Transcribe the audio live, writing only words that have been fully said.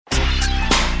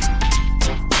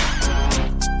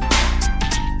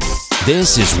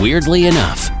This is Weirdly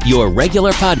Enough, your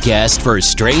regular podcast for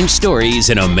strange stories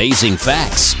and amazing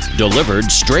facts, delivered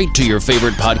straight to your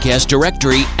favorite podcast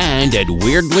directory and at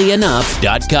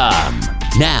weirdlyenough.com.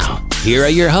 Now, here are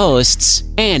your hosts,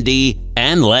 Andy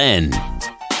and Len.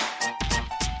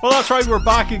 Well, that's right, we're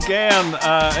back again.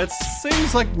 It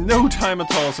seems like no time at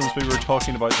all since we were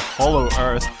talking about the Hollow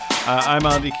Earth. I'm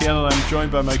Andy Kane and I'm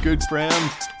joined by my good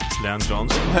friend Len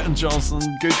Johnson. Len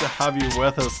Johnson, good to have you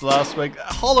with us. Last week,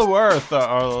 Hollow Earth,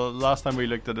 or last time we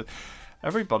looked at it,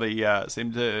 everybody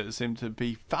seemed to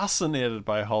be fascinated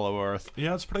by Hollow Earth.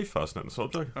 Yeah, it's a pretty fascinating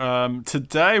subject.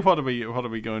 Today, what are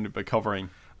we going to be covering?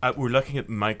 We're looking at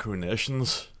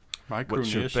micronations. Which are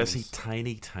Micronations.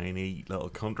 basically tiny little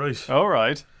countries. Oh,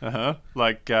 right.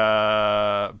 Like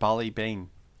Ballybean.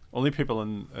 Only people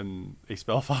in East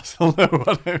Belfast will know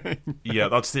what I mean. Yeah,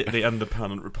 that's the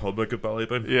independent republic of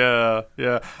Ballybean.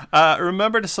 Yeah.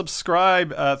 Remember to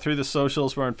subscribe through the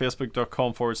socials. We're on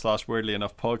facebook.com/Weirdly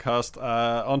Enough Podcast.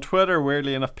 On Twitter,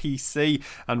 Weirdly Enough PC,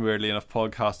 and Weirdly Enough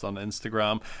Podcast on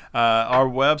Instagram. Our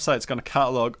website's going to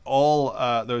catalogue all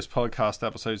those podcast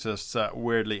episodes at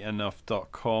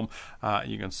weirdlyenough.com.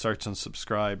 You can search and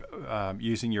subscribe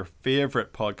using your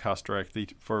favourite podcast directory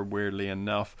for Weirdly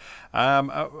Enough.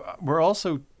 We're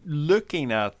also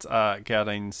looking at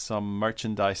getting some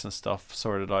merchandise and stuff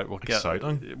sorted out.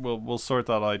 Exciting. We'll sort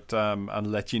that out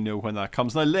and let you know when that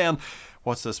comes. Now, Len,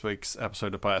 what's this week's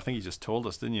episode about? I think you just told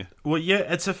us, didn't you? Well, yeah,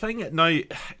 it's a thing. Now,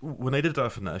 we need a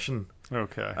definition.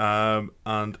 Okay.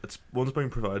 And one's being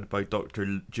provided by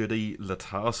Dr. Judy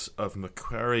Latasse of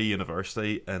Macquarie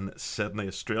University in Sydney,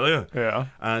 Australia. Yeah.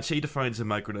 And she defines a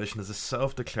micronation as a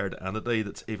self-declared entity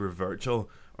that's either virtual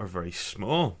or very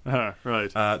small. Right.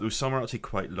 Though some are actually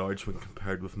quite large when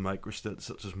compared with microstates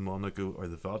such as Monaco or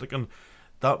the Vatican.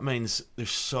 That means there's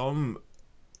some,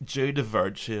 due to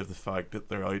virtue of the fact that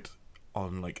they're out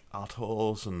on like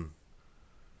atolls and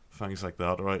things like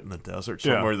that, or out in the desert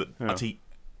somewhere, that actually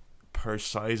per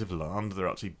size of land they're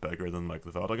actually bigger than like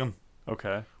the Vatican.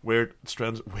 Okay.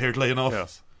 Weirdly enough.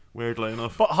 Yes. Weirdly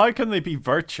enough. But how can they be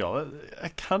virtual?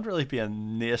 It can't really be a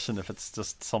nation if it's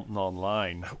just something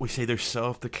online. We say they're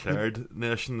self-declared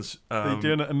nations. They're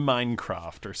doing it in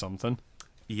Minecraft or something.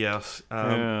 Yes.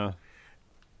 Yeah.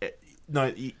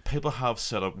 Now, people have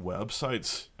set up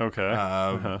websites.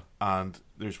 Okay. And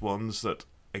there's ones that,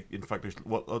 in fact, there's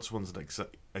lots of ones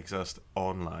that exist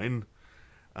online.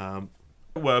 A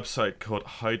website called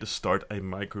How to Start a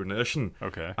Micronation.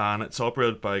 Okay. And it's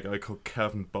operated by a guy called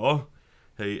Kevin Baugh,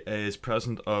 who is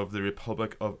president of the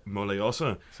Republic of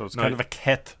Molleosa. So it's kind of a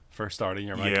kit for starting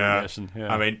your micronation.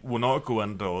 Yeah. I mean, we'll not go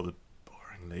into all the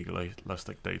boring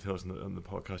legalistic details in the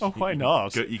podcast. Oh, why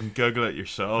not? You can Google it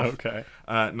yourself. Okay.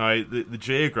 Now, the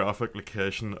geographic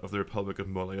location of the Republic of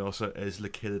Molleosa is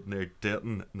located near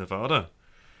Dayton, Nevada.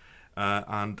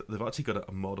 And they've actually got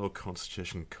a model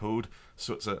constitution code.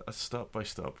 So it's a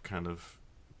step-by-step kind of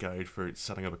guide for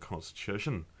setting up a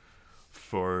constitution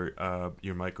for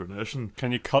your micronation.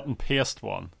 Can you cut and paste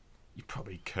one? You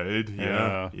probably could,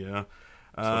 yeah. That's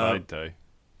what I'd do.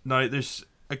 Now, there's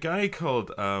a guy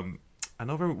called,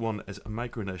 another one is a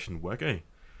Micronation Wiki,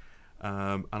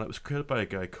 and it was created by a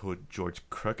guy called George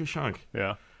Cruikshank.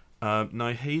 Yeah.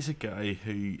 Now, he's a guy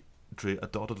who drew a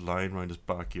dotted line around his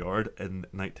backyard in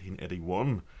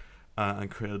 1981 and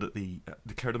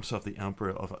declared himself the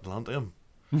Emperor of Atlantium.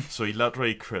 So he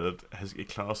literally he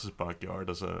classed his backyard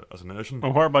as a nation.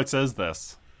 Well, whereabouts is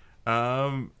this?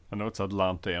 I know it's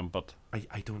Atlantium, but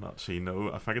I don't actually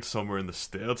know. I think it's somewhere in the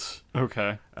States.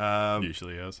 okay.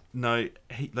 Usually is. Now,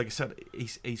 like I said,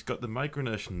 he's got the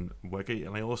Micronation Wiki,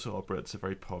 and he also operates a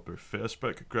very popular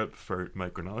Facebook group for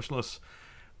micronationalists,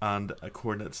 and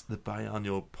coordinates the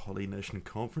biannual Polynation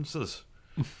conferences.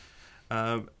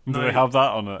 Do they have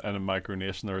that in a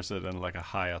micronation, or is it in like a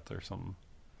Hyatt or something?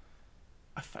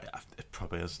 It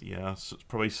probably is, yeah. So it's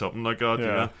probably something like that,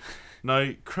 yeah.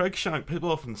 Now, Cruikshank, people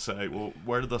often say, well,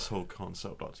 where did this whole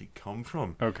concept actually come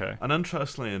from? Okay. And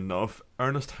interestingly enough,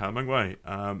 Ernest Hemingway,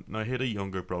 now he had a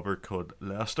younger brother called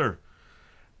Lester,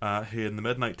 who in the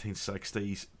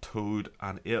mid-1960s towed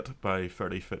an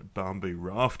 8x30-foot bamboo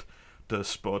raft to a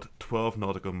spot 12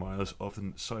 nautical miles off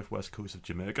the southwest coast of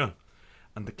Jamaica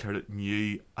and declared it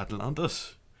New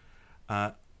Atlantis.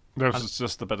 There's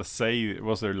just a bit of sea.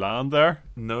 Was there land there?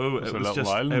 No, it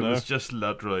was just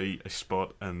literally a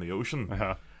spot in the ocean.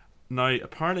 Uh-huh. Now,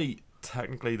 apparently,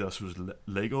 technically this was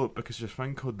legal because there's a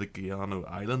thing called the Guiana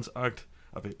Islands Act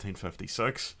of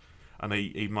 1856, and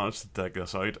he managed to dig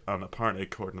this out, and apparently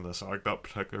according to this act, that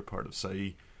particular part of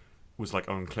sea was like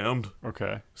unclaimed.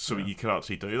 Okay. So you could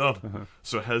actually do that. Uh-huh.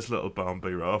 So his little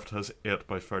bamboo raft, his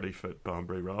 8x30 foot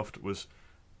bamboo raft was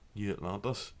New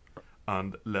Atlantis.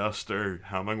 and Lester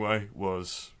Hemingway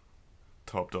was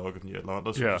top dog of New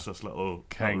Atlantis, Yeah. which is this little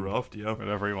King. raft. Yeah.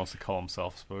 Whatever he wants to call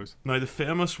himself, I suppose. Now the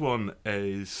famous one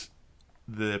is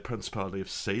the Principality of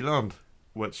Sealand,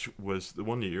 which was the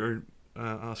one you're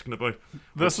asking about.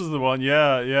 This is the one,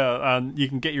 yeah. And you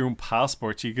can get your own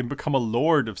passport. You can become a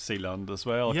lord of Sealand as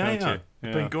well, Yeah, can't yeah. you?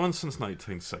 It's been going since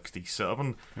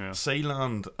 1967. Yeah.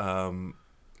 Sealand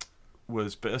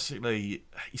was basically,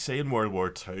 you say in World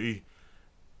War II,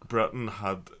 Britain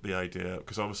had the idea,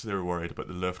 because obviously they were worried about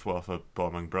the Luftwaffe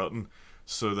bombing Britain,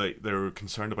 so they were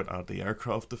concerned about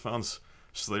anti-aircraft defence.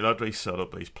 So they literally set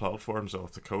up these platforms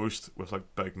off the coast with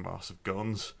like big massive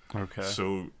guns. Okay.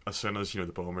 So as soon as the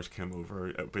bombers came over,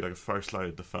 it would be like a first line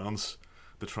of defence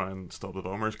to try and stop the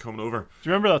bombers coming over. Do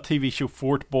you remember that TV show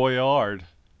Fort Boyard?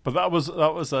 But that was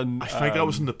an. I think that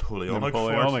was a Napoleonic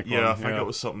Force. Yeah, I think yeah. that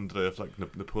was something to do with like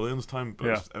Napoleon's time. But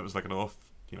Yeah. it was like an off,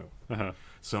 Uh-huh.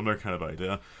 similar kind of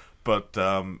idea. But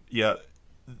yeah,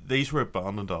 these were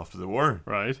abandoned after the war.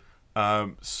 Right.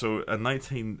 So in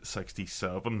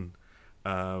 1967,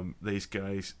 these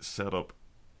guys set up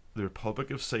the Republic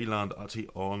of Sealand actually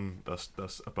on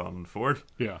this abandoned fort.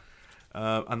 Yeah.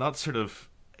 And that's sort of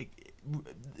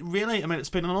really, I mean, it's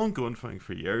been an ongoing thing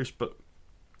for years, but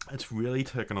it's really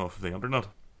taken off of the internet,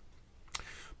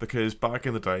 because back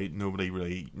in the day nobody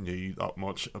really knew that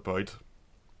much about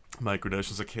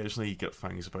Micronations. Occasionally you get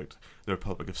things about the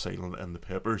Republic of Sealand in the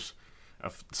papers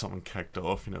if something kicked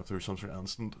off, if there was some sort of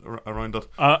incident around it.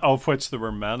 Of which there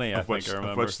were many, I Of which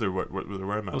remember. there were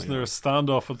many. Wasn't there a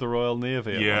standoff with the Royal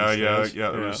Navy? At Yeah, one yeah. stage?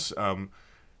 There was,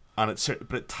 and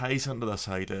but it ties into this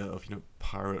idea of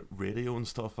pirate radio and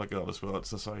stuff like that as well.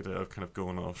 It's this idea of kind of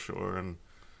going offshore and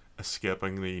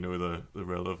escaping the the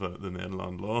rule of the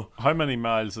mainland law. How many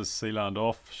miles is Sealand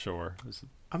offshore? Is it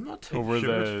I'm not too over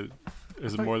sure. the?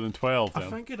 Is it more than 12 then? I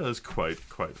think it is quite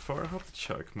far. I have to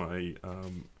check my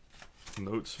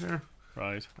notes here.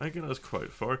 Right. I think it is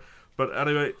quite far. But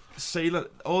anyway, Sealand,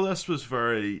 all this was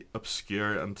very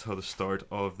obscure until the start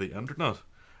of the internet.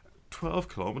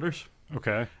 12 kilometres.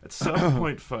 Okay. It's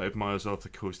 7.5 miles off the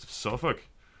coast of Suffolk.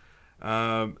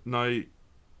 Now,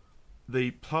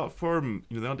 the platform,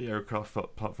 the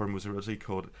anti-aircraft platform was originally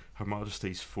called Her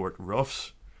Majesty's Fort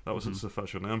Ruffs. That was its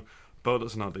official name. But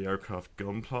it's an anti-aircraft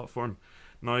gun platform.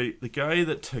 Now, the guy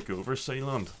that took over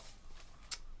Sealand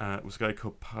was a guy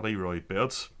called Paddy Roy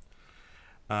Bates.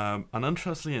 And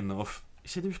interestingly enough, you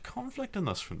see, there's conflict in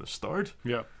this from the start.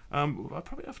 Yeah. I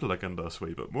probably have to look into this a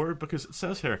wee bit more, because it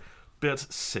says here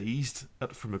Bates seized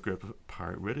it from a group of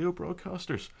pirate radio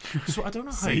broadcasters. So I don't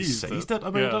know how he seized it. I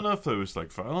mean, I don't know if there was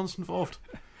like violence involved.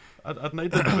 I'd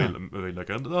need to maybe look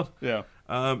into that. Yeah.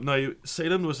 Now,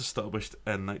 Sealand was established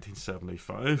in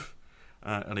 1975,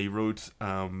 and he wrote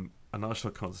a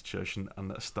national constitution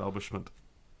and established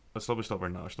our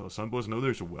national symbols. Now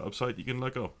there's a website you can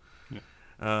look up.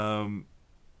 Yeah.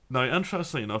 Now,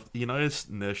 interestingly enough, the United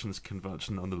Nations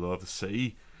Convention on the Law of the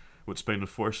Sea, which has been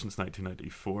enforced since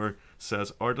 1994,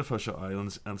 says artificial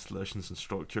islands, installations and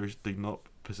structures do not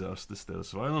possess the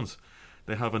status of islands.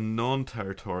 They have a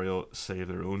non-territorial say of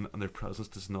their own, and their presence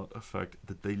does not affect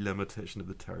the delimitation of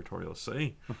the territorial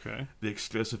sea, Okay. the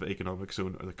exclusive economic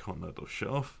zone, or the continental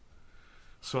shelf.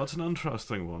 So that's an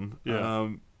interesting one. Yeah.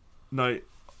 Now,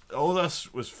 all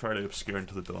this was fairly obscure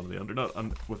until the dawn of the internet,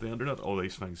 and with the internet, all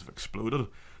these things have exploded.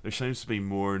 There seems to be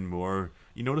more and more.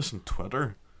 You notice on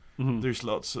Twitter, there's a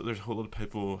whole lot of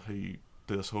people who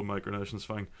do this whole Micronations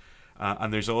thing,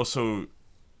 and there's also,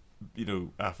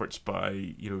 efforts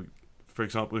by, for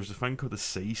example, there's a thing called the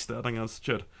Seasteading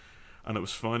Institute, and it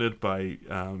was founded by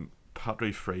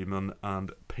Patrick Freeman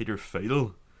and Peter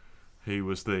Thiel, who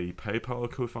was the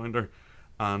PayPal co-founder,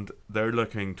 and they're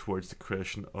looking towards the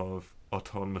creation of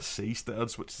autonomous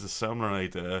seasteads, which is a similar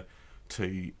idea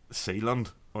to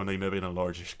Sealand, only maybe on a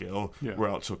larger scale, where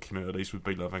actual communities would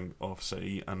be living off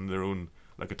sea and their own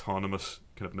like autonomous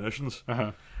kind of nations.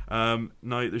 Uh-huh.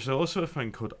 Now, there's also a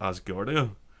thing called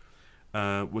Asgardia,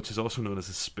 which is also known as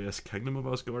the Space Kingdom of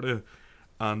Asgardia,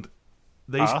 and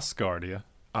these Asgardia.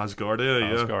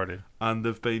 Asgardia, and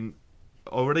they've been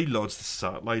already launched a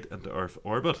satellite into Earth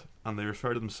orbit, and they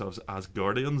refer to themselves as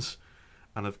Asgardians,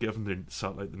 and have given their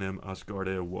satellite the name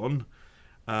Asgardia 1.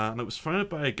 And it was founded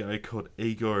by a guy called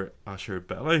Igor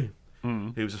Asherbelli.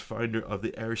 He was a founder of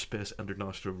the Airspace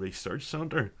International Research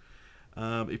Centre.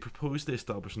 He proposed the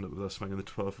establishment of this thing on the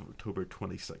 12th of October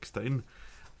 2016.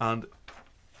 And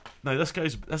now this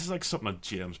is like something like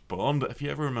James Bond. If you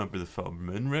ever remember the film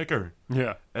Moonraker,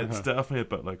 it's definitely a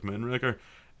bit like Moonraker.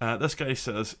 This guy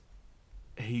says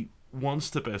he wants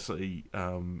to basically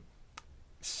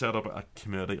set up a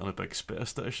community on a big space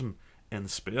station in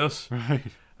space. Right.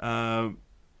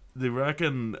 they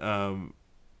reckon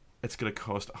it's going to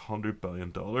cost $100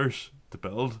 billion to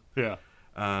build. Yeah.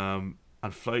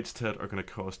 And flights to it are going to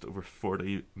cost over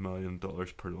 $40 million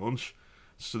per launch.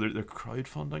 So they're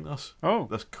crowdfunding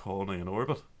this colony in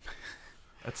orbit.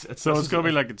 It's going to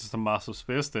be like just a massive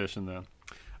space station then.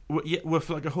 With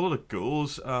like a whole lot of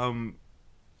goals,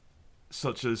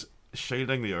 such as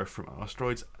shielding the Earth from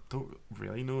asteroids. I don't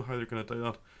really know how they're going to do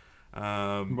that.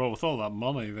 Well, with all that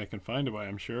money, they can find a way,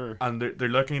 I'm sure. And they're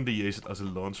looking to use it as a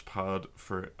launch pad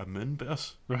for a moon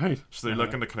base. Right. So they're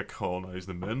looking to kind of colonize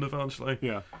the moon eventually.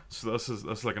 Yeah. So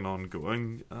that's like an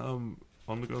ongoing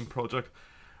project.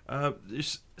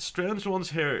 There's strange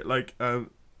ones here, like a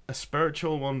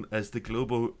spiritual one is the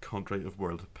Global Country of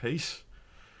World Peace,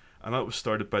 and that was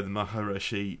started by the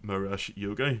Maharishi Mahesh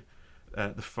Yogi,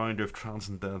 the founder of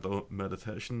Transcendental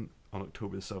Meditation, on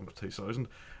October 7th, 2000.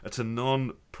 It's a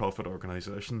non-profit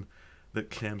organisation that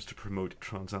claims to promote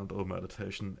transcendental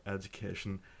meditation,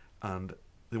 education, and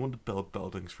they want to build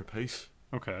buildings for peace.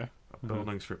 Okay.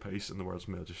 Buildings for peace in the world's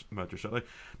major city.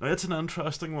 Now, it's an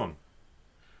interesting one,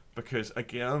 because,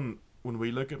 again, when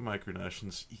we look at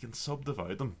micronations, you can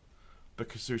subdivide them,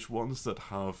 because there's ones that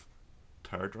have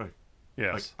territory.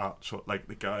 Yes. Like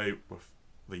the guy with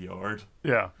the yard.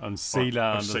 Yeah, and sea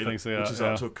land and things like that. Which is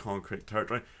actual concrete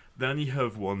territory. Then you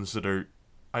have ones that are,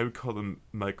 I would call them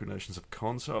micronations of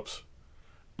concepts,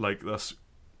 like this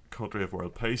country of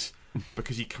world peace,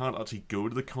 because you can't actually go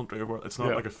to the country of world. It's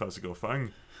not like a physical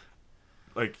thing.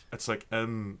 Like, it's like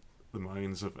in the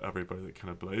minds of everybody that kind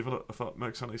of believe in it, if that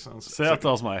makes any sense. See, that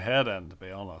does my head in, to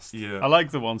be honest. Yeah. I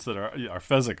like the ones that are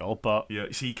physical, but... Yeah,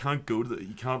 see, you can't go to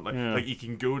you can't, like you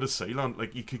can go to Sealand,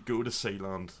 like you could go to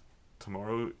Sealand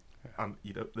tomorrow, and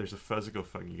there's a physical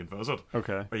thing you can visit.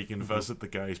 Okay. Or you can visit the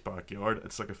guy's backyard.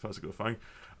 It's like a physical thing.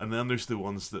 And then there's the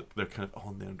ones that they're kind of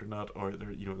on the internet, or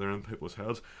they're in people's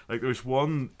heads. Like there's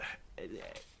one.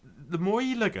 The more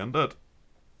you look into it,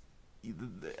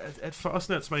 it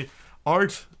fascinates me.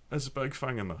 Art is a big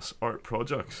thing in this. Art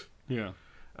projects. Yeah.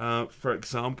 For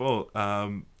example,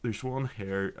 there's one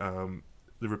here.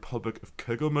 The Republic of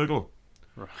Kugelmugel.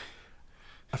 Right.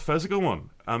 A physical one,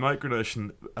 a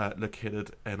micronation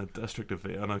located in a district of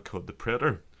Vienna called the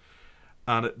Prater,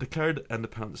 and it declared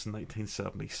independence in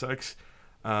 1976,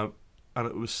 and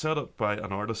it was set up by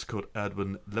an artist called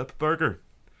Edwin Lippberger,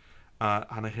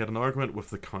 and he had an argument with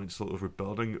the council over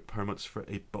building permits for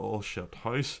a ball-shaped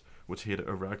house which he had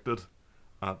erected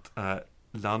at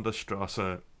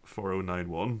Landesstrasse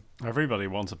 4091. Everybody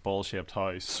wants a ball-shaped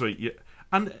house. Sweet, yeah.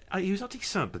 And he was actually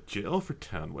sent to jail for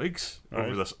 10 weeks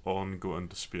over this ongoing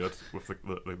dispute with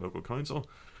the local council.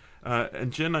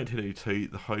 In June 1982,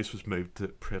 the house was moved to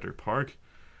Prater Park.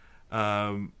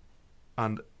 And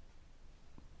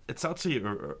it's actually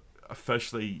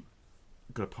officially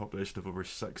got a population of over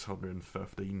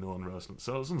 650 non-resident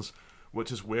citizens,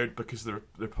 which is weird because the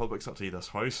Republic's actually this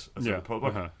house as a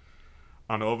Republic.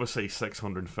 And obviously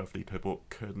 650 people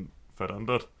couldn't fit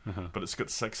into it, but it's got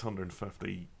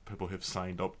 650 people who've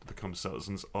signed up to become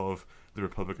citizens of the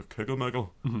Republic of Kugelmugel.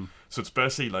 So it's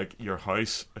basically like your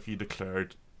house. If you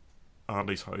declared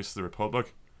Andy's house the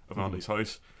Republic of Andy's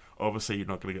house, obviously you're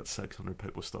not going to get 600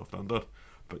 people stuffed into it,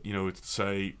 but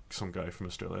say some guy from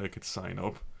Australia could sign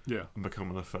up and become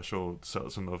an official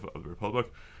citizen of the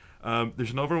Republic.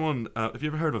 There's another one. Have you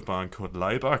ever heard of a band called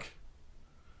Lieback?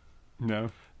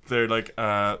 No. They're like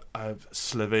a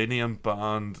Slovenian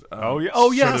band.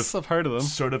 Yes, I've heard of them.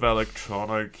 Sort of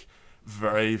electronic,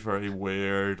 very, very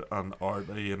weird and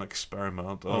arty and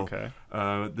experimental. Okay.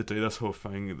 They do this whole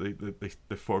thing.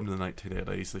 They formed in the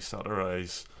 1980s. They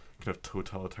satirise kind of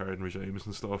totalitarian regimes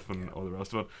and stuff and all the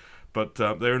rest of it. But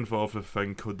they're involved with a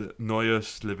thing called the Neue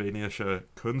Slowenische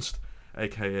Kunst,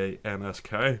 aka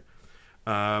NSK.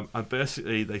 And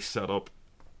basically they set up,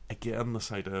 again,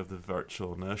 this idea of the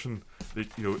virtual nation. The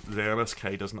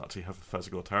NSK doesn't actually have a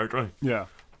physical territory. Yeah.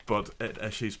 But it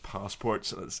issues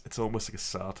passports. It's almost like a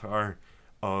satire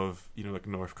of, like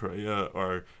North Korea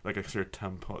or like a sort of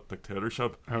Tin Pot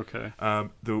dictatorship. Okay.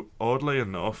 Though oddly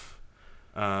enough,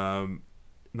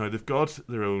 now they've got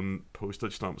their own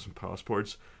postage stamps and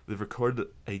passports. They've recorded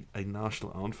a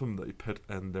national anthem that they put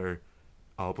in their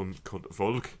album called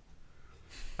Volk.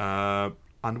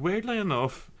 And weirdly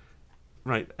enough,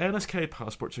 right, NSK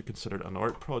passports are considered an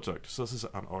art project, so this is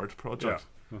an art project.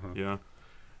 Yeah.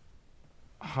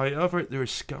 However, there are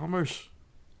scammers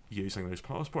using those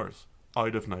passports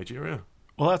out of Nigeria.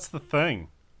 Well, that's the thing.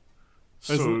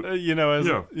 So,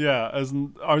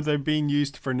 are they being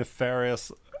used for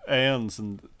nefarious ends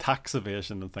and tax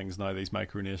evasion and things now, these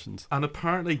micronations? And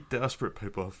apparently desperate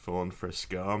people have fallen for a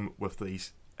scam with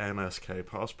these NSK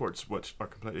passports, which are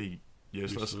completely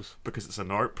useless. Because it's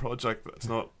an art project. It's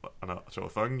not an actual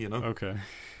thing, you know. Okay.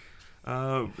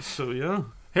 So yeah.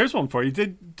 Here's one for you.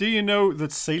 Do you know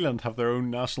that Sealand have their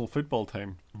own national football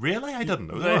team? Really, I didn't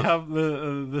know They that. have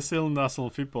the Sealand national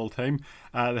football team.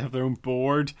 They have their own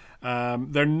board.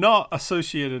 They're not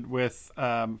associated with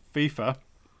FIFA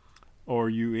or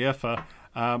UEFA.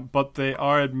 But they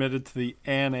are admitted to the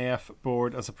NAF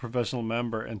board as a provisional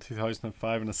member in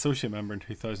 2005 and associate member in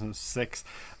 2006.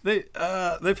 They've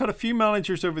had a few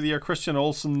managers over the year: Christian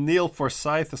Olsen, Neil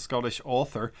Forsyth, a Scottish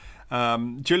author,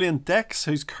 Julian Dex,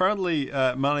 who's currently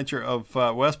manager of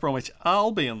West Bromwich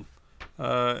Albion.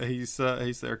 He's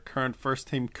their current first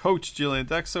team coach, Julian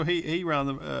Dex. So he ran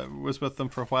them, was with them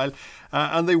for a while,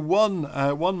 and they won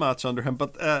one match under him.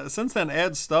 But since then,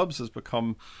 Ed Stubbs has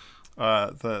become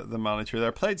the manager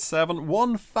there. Played 7,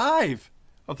 won 5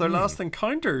 of their last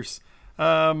encounters.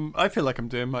 I feel like I'm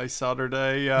doing my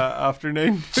Saturday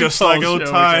afternoon Just football like old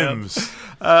show times.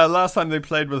 again. Last time they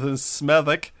played was in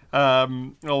Smethwick,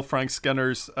 old Frank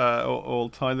Skinner's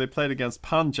old town. They played against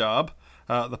Punjab,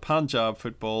 the Punjab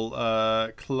Football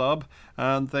Club,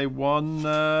 and they won.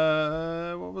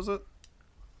 What was it?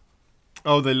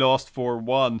 Oh, they lost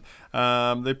 4-1.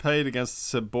 They played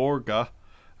against Siborga.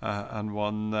 And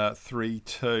won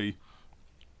 3-2.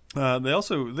 They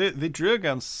also they drew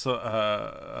against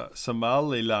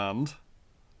Somaliland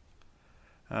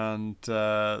and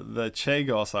the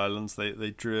Chagos Islands. They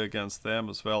drew against them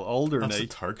as well. Alderney. That's the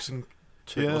Turks and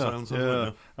Chagos Islands.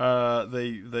 Yeah.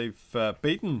 They've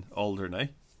beaten Alderney.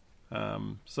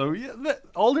 So yeah,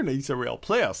 Alderney's a real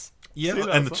place. Yeah,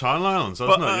 See, and the Channel Islands, isn't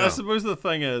but it? Yeah. I suppose the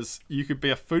thing is, you could be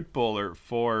a footballer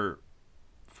for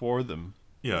them.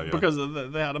 Yeah. Because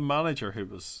they had a manager who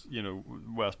was,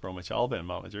 West Bromwich Albion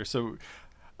manager. So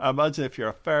imagine if you're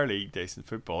a fairly decent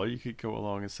footballer, you could go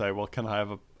along and say, well, can I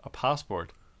have a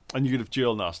passport? And you could have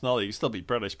dual nationality. You could still be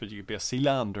British, but you could be a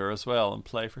Sealander as well and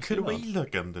play for Could Sealand. we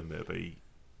look into maybe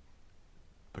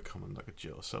becoming like a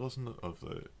dual citizen of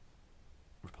the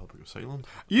Republic of Sealand?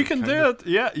 You can do it.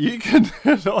 Yeah, you can do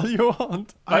it all you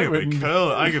want. I could be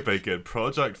cool. I could be a good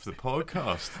project for the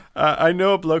podcast. I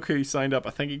know a bloke who signed up. I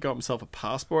think he got himself a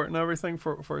passport and everything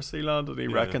for Sealand, and he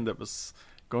reckoned it was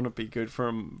going to be good for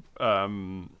him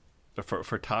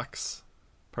for tax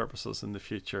purposes in the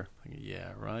future.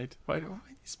 Yeah, right. Why do you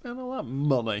spend all that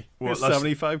money? Well,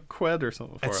 75 quid or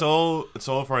something for it's it.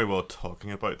 all very well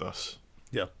talking about this.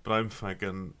 Yeah. But I'm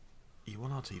thinking, you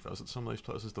want to visit some of these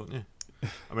places, don't you?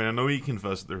 I mean, I know you can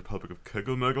visit the Republic of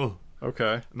Kugelmugel.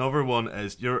 Okay. Another one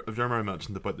is, have you ever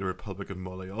mentioned about the Republic of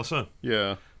Mollyassa?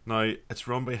 Yeah. Now, it's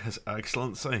run by His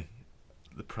Excellency,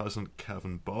 the President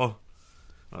Kevin Baugh.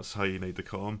 That's how you need to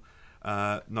call him.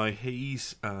 Now,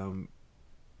 he's... you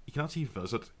can actually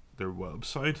visit their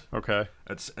website. Okay.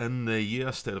 It's in the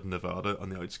US state of Nevada on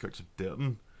the outskirts of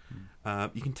Dayton.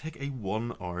 You can take a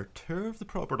 1-hour tour of the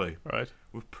property Right.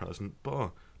 with President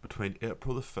Baugh between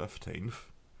April the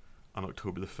 15th and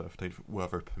October the 15th,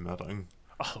 weather permitting.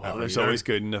 Oh, well, every there's year. always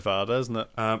good in Nevada, isn't it?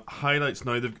 Highlights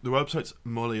now, the website's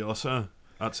Mollyassa.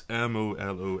 That's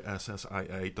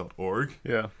MOLOSSIA.org.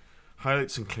 Yeah.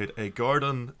 Highlights include a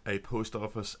garden, a post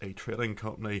office, a trading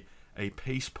company, a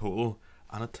peace pole,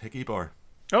 and a tiki bar.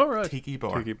 Oh, right. Tiki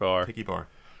bar. Tiki bar. Tiki bar.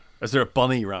 Is there a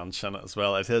bunny ranch in it as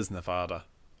well? It is Nevada.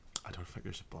 I don't think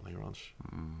there's a bunny ranch.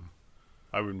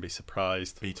 I wouldn't be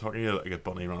surprised. Are you talking like a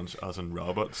bunny ranch as in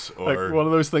rabbits? Or Like one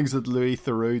of those things that Louis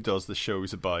Theroux does the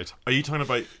shows about. are you talking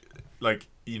about, like,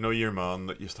 your man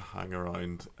that used to hang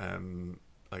around in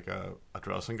like a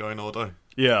dressing gown all day?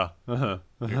 Yeah. Uh-huh.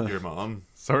 Your man?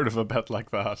 Sort of a bit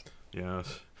like that.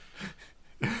 Yes.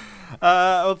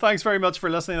 Well, thanks very much for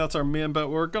listening. That's our main bit.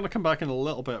 We're going to come back in a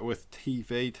little bit with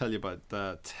TV, tell you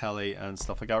about telly and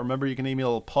stuff like that. Remember, you can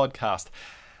email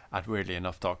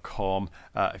podcast@weirdlyenough.com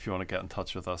if you want to get in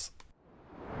touch with us.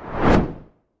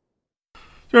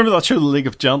 Remember that show, The League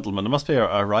of Gentlemen? It must be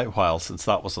a right while since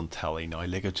that was on telly now,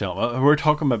 League of Gentlemen. We're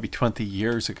talking maybe 20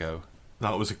 years ago.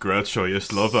 That was a great show. I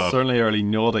used to love that. Certainly early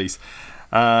noughties.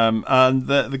 And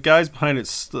the guys behind it,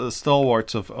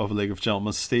 stalwarts of League of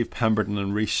Gentlemen, Steve Pemberton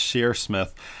and Reece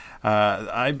Shearsmith.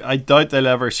 I doubt they'll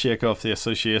ever shake off the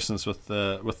associations with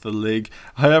the league.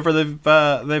 However,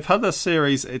 they've had this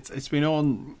series. It's been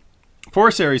on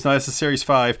 4 series now. This is series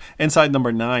 5, Inside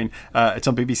Number 9. It's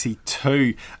on BBC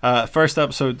 2. First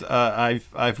episode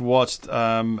I've watched,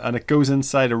 and it goes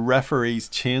inside a referee's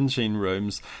changing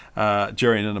rooms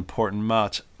during an important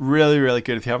match. Really, really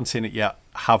good. If you haven't seen it yet,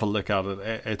 have a look at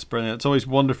it. It's brilliant. It's always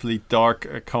wonderfully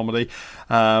dark comedy.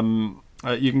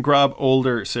 You can grab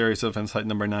older series of Inside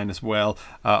Number 9 as well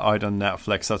out on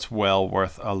Netflix. That's well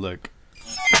worth a look.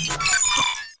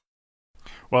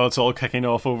 Well, it's all kicking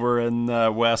off over in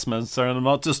Westminster, and I'm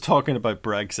not just talking about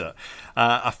Brexit.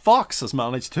 A fox has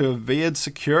managed to evade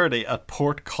security at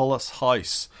Portcullis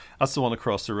House. That's the one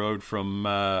across the road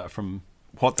from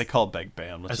what they call Big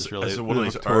Ben, which is really one of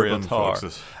these Victoria urban Tower.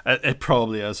 foxes. It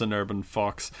probably is an urban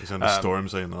fox. He's in the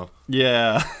Stormzy and that.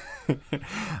 Yeah.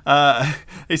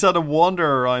 He's had a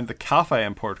wander around the cafe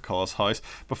in Portcullis House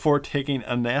before taking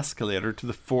an escalator to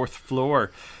the 4th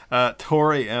floor.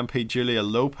 Tory MP Julia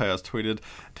Lopez tweeted,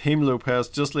 "Team Lopez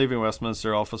just leaving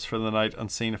Westminster office for the night and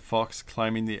seeing a fox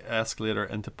climbing the escalator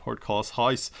into Portcullis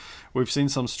House. We've seen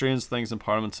some strange things in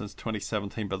Parliament since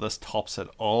 2017, but this tops it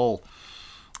all."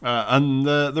 And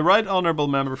the Right Honourable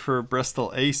Member for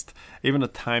Bristol East even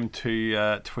had time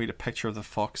to tweet a picture of the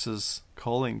fox's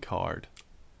calling card.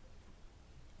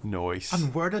 Nice.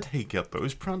 And where did he get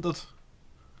those printed?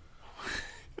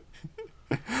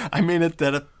 I mean, it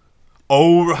did it.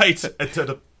 Oh, right. It did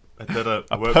a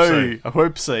whoopsie. A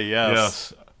whoopsie,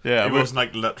 yes. Yeah, it wasn't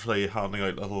like literally handing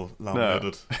out little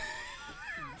laminated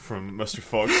from Mr.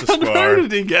 Fox And how Esquire.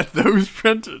 did he get those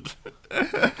printed?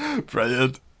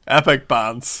 Brilliant. Epic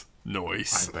bands.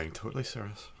 Nice. I'm being totally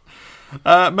serious.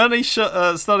 Many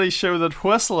studies show that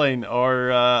whistling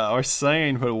or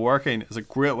singing while working is a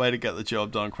great way to get the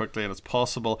job done quickly, and it's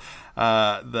possible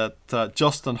that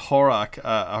Justin Horak,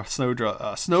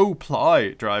 a snow plow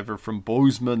driver from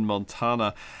Bozeman,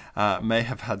 Montana, may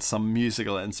have had some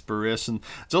musical inspiration.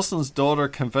 Justin's daughter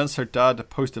convinced her dad to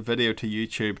post a video to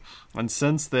YouTube, and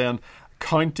since then,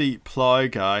 County Plough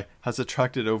Guy has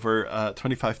attracted over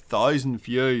 25,000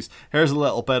 views. Here's a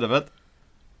little bit of it.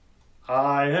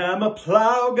 I am a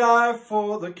plough guy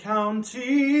for the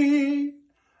county,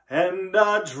 and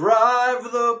I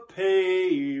drive the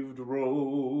paved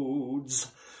roads,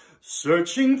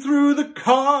 searching through the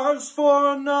cars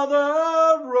for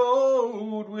another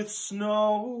road with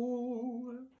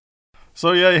snow.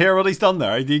 So yeah, you hear what he's done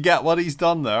there? Do you get what he's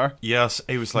done there? Yes,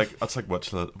 he was like, that's like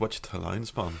Wichita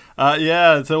Linesman.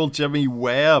 Yeah, it's old Jimmy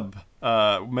Webb.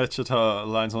 Wichita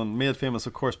Linesman, made famous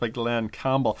of course by Glenn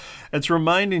Campbell. It's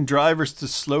reminding drivers to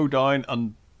slow down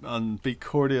and be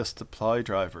courteous to plough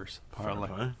drivers,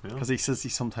 apparently, because he says he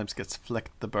sometimes gets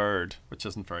flicked the bird, which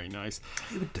isn't very nice.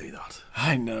 He would do that.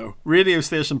 I know. Radio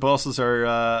station bosses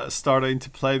are starting to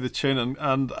play the tune,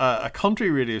 and a country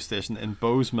radio station in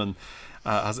Bozeman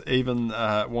has even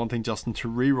wanting Justin to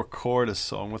re-record his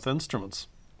song with instruments.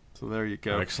 So there you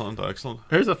go. Excellent.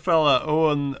 Here's a fella,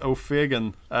 Owen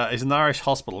O'Fagan. He's an Irish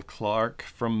hospital clerk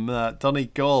from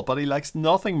Donegal, but he likes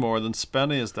nothing more than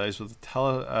spending his days with a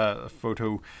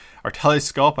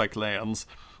telescopic lens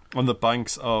on the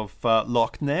banks of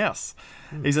Loch Ness.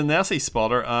 He's a Nessie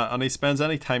spotter, and he spends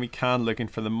any time he can looking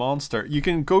for the monster. You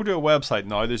can go to a website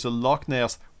now. There's a Loch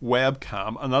Ness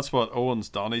webcam, and that's what Owen's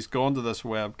done. He's gone to this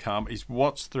webcam, he's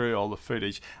watched through all the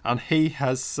footage, and he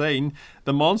has seen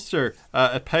the monster.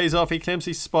 It pays off. He claims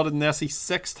he's spotted Nessie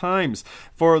 6 times,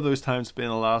 4 of those times being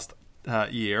the last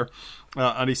year.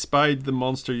 And he spied the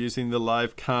monster using the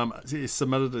live cam. He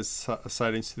submitted his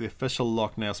sightings to the official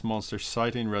Loch Ness Monster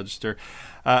Sighting Register.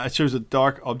 It shows a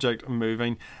dark object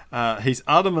moving. He's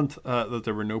adamant that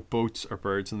there were no boats or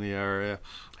birds in the area.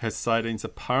 His sightings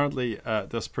apparently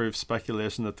disprove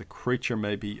speculation that the creature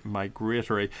may be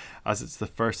migratory, as it's the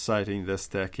first sighting this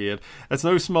decade. It's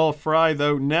no small fry,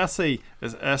 though. Nessie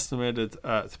is estimated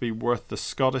to be worth the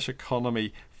Scottish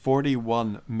economy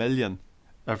 $41 million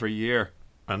every year.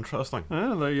 Interesting.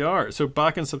 There you are. So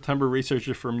back in September,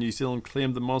 researchers from New Zealand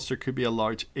claimed the monster could be a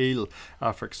large eel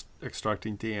after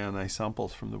extracting DNA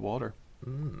samples from the water.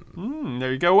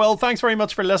 There you go. Well, thanks very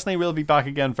much for listening. We'll be back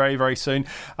again very, very soon.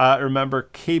 Remember,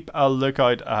 keep a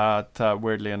lookout at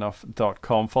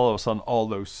weirdlyenough.com. Follow us on all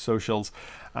those socials,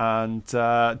 and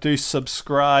do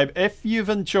subscribe. If you've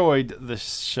enjoyed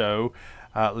this show,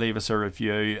 leave us a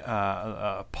review.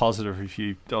 A positive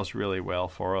review does really well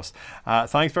for us.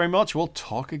 Thanks very much. We'll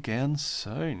talk again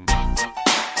soon.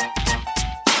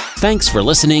 Thanks for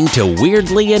listening to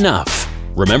Weirdly Enough.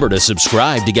 Remember to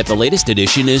subscribe to get the latest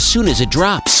edition as soon as it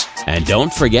drops. And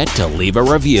don't forget to leave a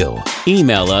review.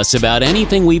 Email us about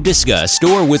anything we've discussed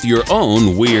or with your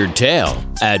own weird tale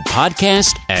at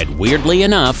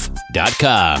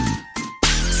podcast@weirdlyenough.com.